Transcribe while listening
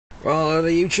Well,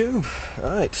 YouTube,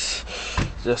 right,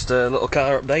 just a little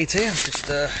car update here, just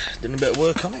doing a bit of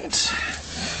work on it.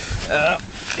 There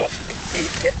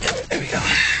we go.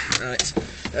 Right,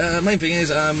 main thing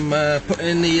is I'm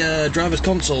putting the driver's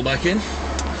console back into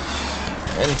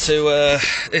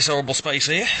this horrible space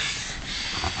here.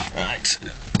 Right,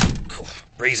 cool,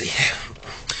 breezy.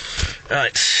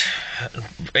 Right,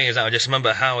 thing is, I just remember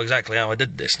exactly how I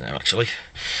did this now, actually.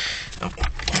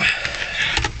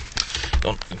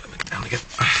 Down again.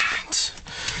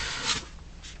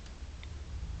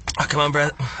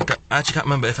 I actually can't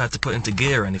remember if I had to put it into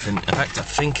gear or anything. In fact, I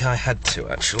think I had to,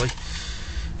 actually.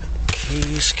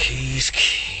 Keys.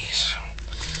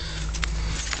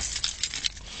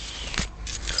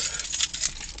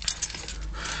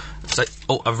 So,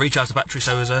 oh, I've recharged the battery,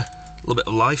 so there's a little bit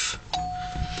of life.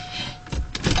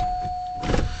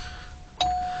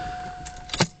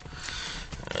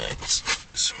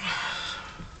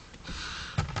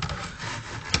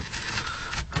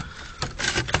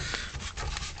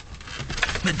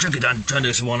 Bit tricky trying to do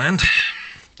this in one hand.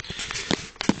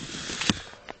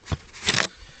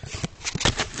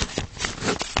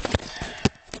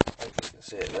 You can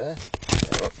see it there.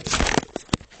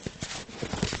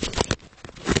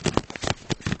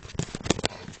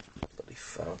 Bloody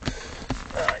phone.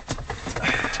 Right.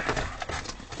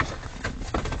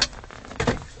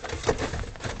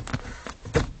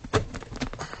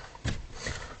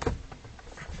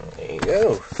 There you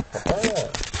go.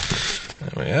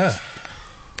 There we are.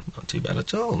 Not too bad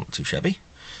at all, not too shabby.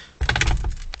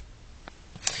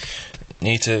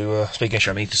 Need to, speaking of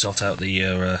shabby, need to sort out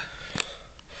the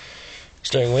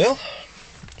steering wheel.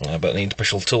 But I need a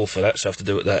special tool for that, so I have to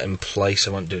do that in place.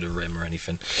 I won't do the rim or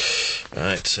anything.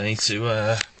 Right, so I need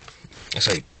to,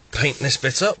 paint this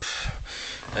bit up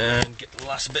and get the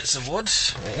last bits of wood.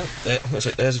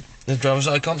 There's the driver's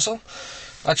side console.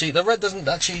 Actually, the red doesn't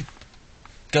actually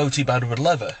go too bad with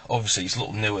leather. Obviously, it's a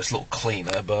little newer, it's a little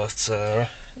cleaner, but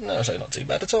no, so not too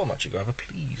bad at all. I'm actually rather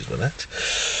pleased with that.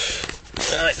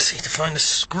 Right, need to find the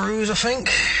screws, I think.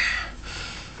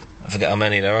 I forget how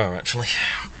many there are, actually.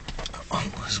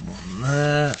 There's one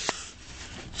there.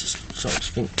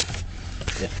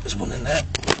 Yeah, there's one in there.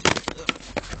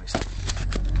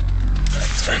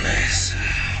 Right, and there's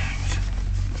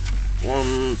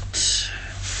one,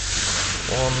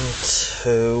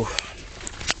 two.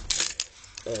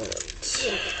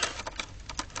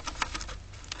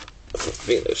 I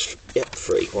think there's, yep,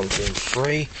 3. 1, 2, and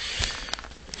 3.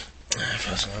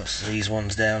 First of all, that's these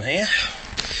ones down here.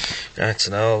 Right,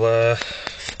 and I'll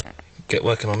get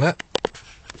working on that.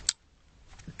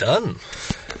 Done.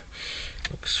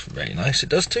 Looks very nice, it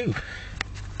does too.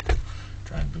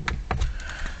 Driving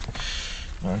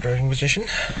position.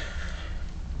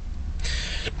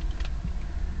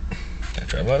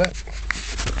 Drive like that.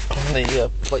 And the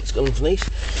plate's gone underneath.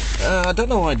 I don't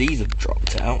know why these have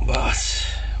dropped out, but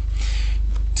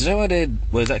do you know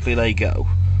where exactly they go?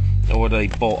 Or were they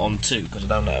bought on to? Because I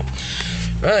don't know.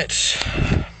 Right.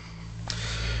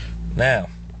 Now,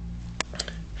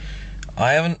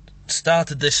 I haven't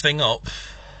started this thing up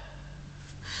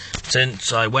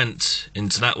since I went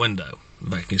into that window.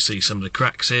 Back you can see some of the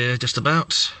cracks here, just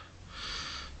about.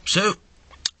 So,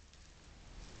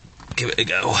 give it a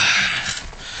go.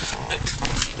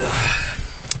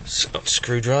 Got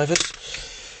screwdrivers.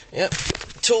 Yep.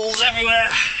 Tools everywhere.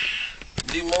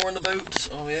 Do more in the boot.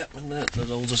 Oh yeah, and the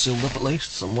holes are sealed up at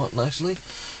least, somewhat nicely.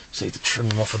 So need to trim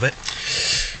them off a bit.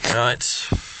 Right.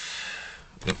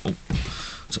 Oh,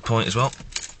 that's a point as well.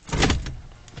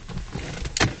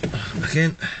 Back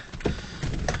in.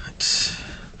 Right.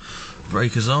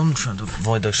 Breakers on, trying to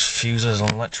avoid those fuses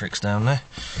on electrics down there.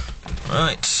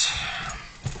 Right.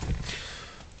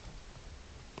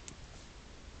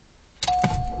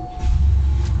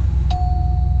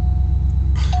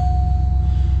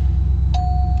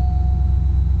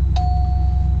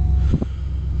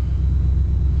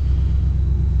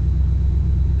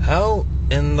 How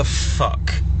in the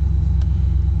fuck?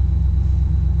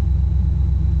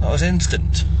 That was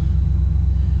instant.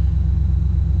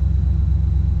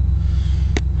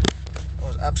 That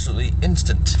was absolutely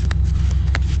instant.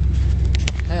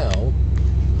 How?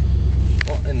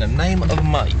 What in the name of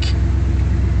Mike?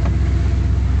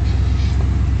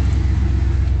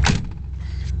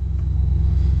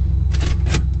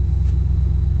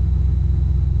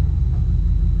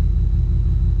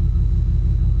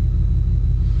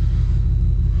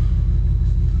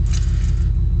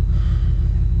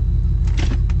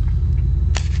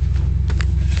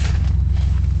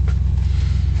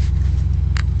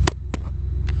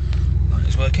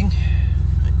 Working.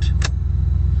 Right.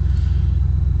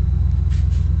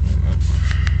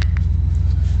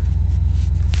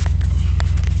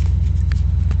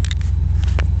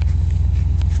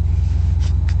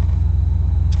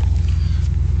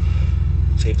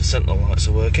 sentinel lights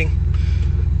are working,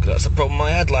 because that's the problem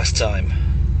I had last time.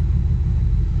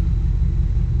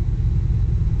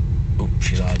 Oh,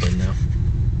 she's idling now.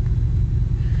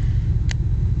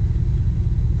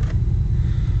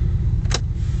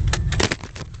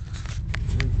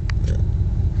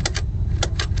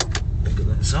 Look at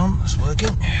that's on, that's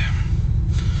working.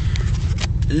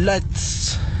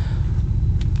 Lights.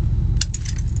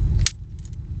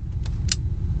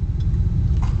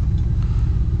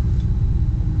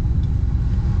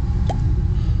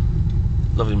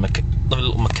 Lovely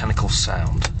little mechanical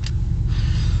sound.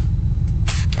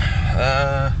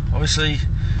 Obviously,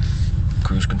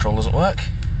 cruise control doesn't work.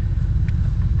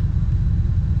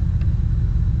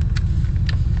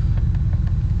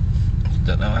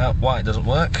 Don't know why it doesn't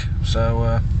work.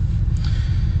 So,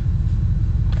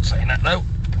 saying that though,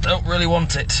 don't really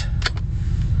want it.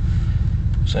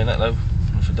 Saying that though,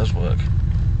 if it does work.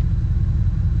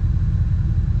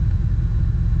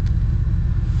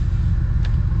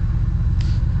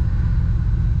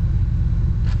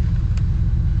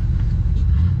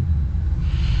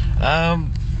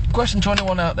 Question to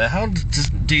anyone out there: how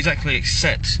do you exactly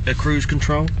set a cruise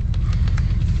control?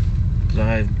 Because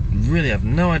I really have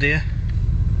no idea.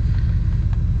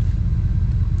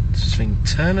 Does this thing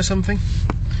turn or something?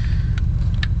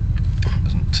 It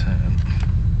doesn't turn.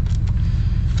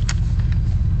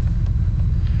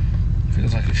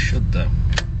 Feels like it should though.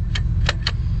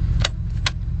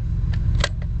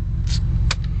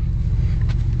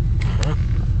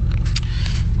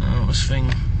 Oh, this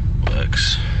thing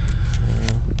works.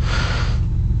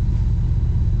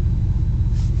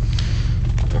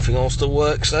 Everything all still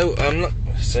works though.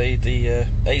 Say the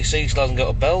AC still hasn't got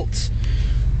a belt.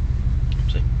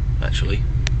 See, actually,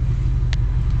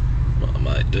 what I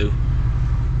might do.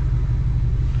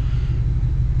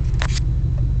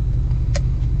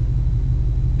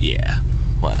 Yeah,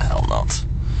 why the hell not?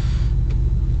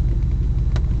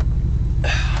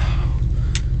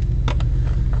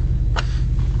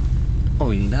 Oh,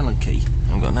 we need an Allen key.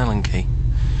 I've got an Allen key.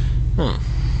 I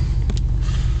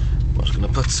was going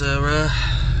to put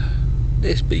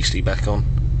this beastie back on.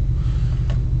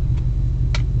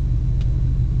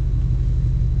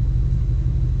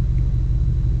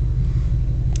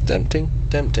 Tempting,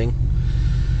 tempting.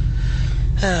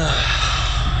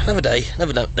 Another day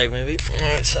maybe.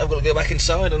 Alright, so I've got to go back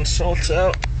inside and sort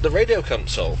out the radio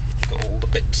console. Got all the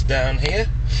bits down here.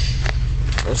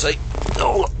 I'll say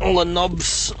all the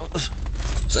knobs.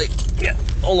 Say, yeah,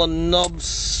 all the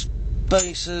knobs,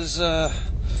 spacers,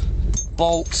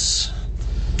 bolts,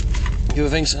 other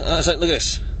things. I say, look at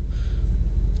this.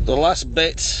 The last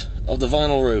bit of the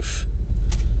vinyl roof.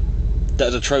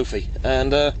 That's a trophy.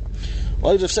 And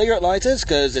loads of cigarette lighters,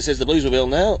 because this is the Bluesmobile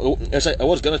now. I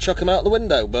was going to chuck them out the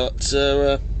window, but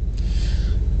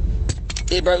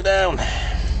it broke down.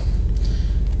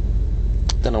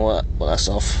 Don't know what that's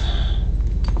off.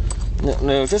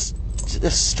 No, just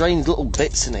strange little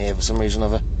bits in here for some reason or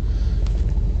other.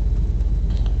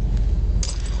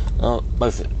 Oh,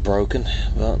 both of it broken,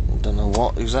 but I don't know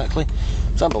what exactly.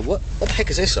 Example, what the heck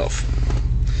is this off?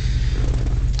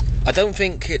 I don't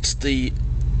think it's the...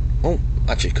 Oh,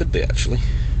 actually, it could be, actually.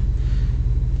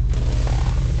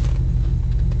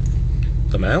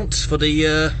 The mount for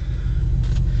the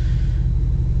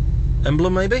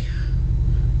emblem, maybe?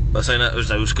 But saying that,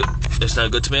 it's no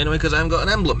good to me anyway, because I haven't got an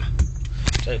emblem.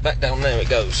 So back down there it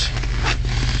goes.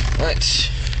 Right.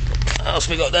 What else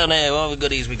we got down there? What other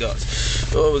goodies we got?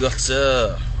 Oh, we got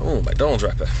oh, McDonald's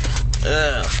wrapper.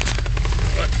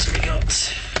 What we got?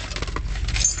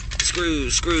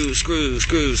 Screws. So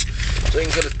we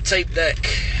can get a tape deck.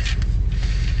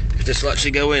 If this will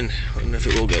actually go in. I don't know if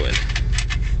it will go in.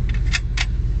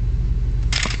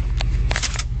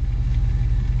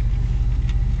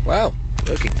 Wow,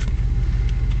 working.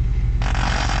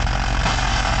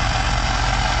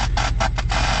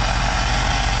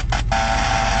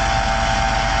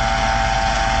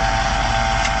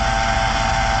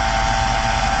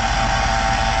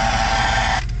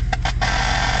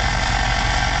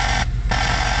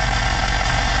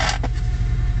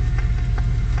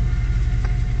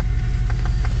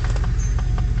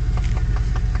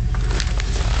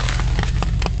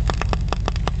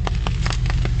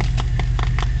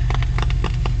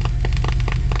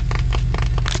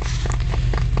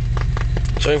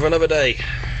 So for another day.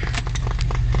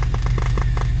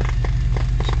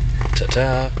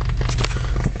 Ta-ta.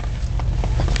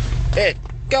 Hey,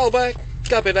 go back.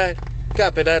 Copy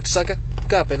that, sucker.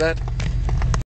 Copy that.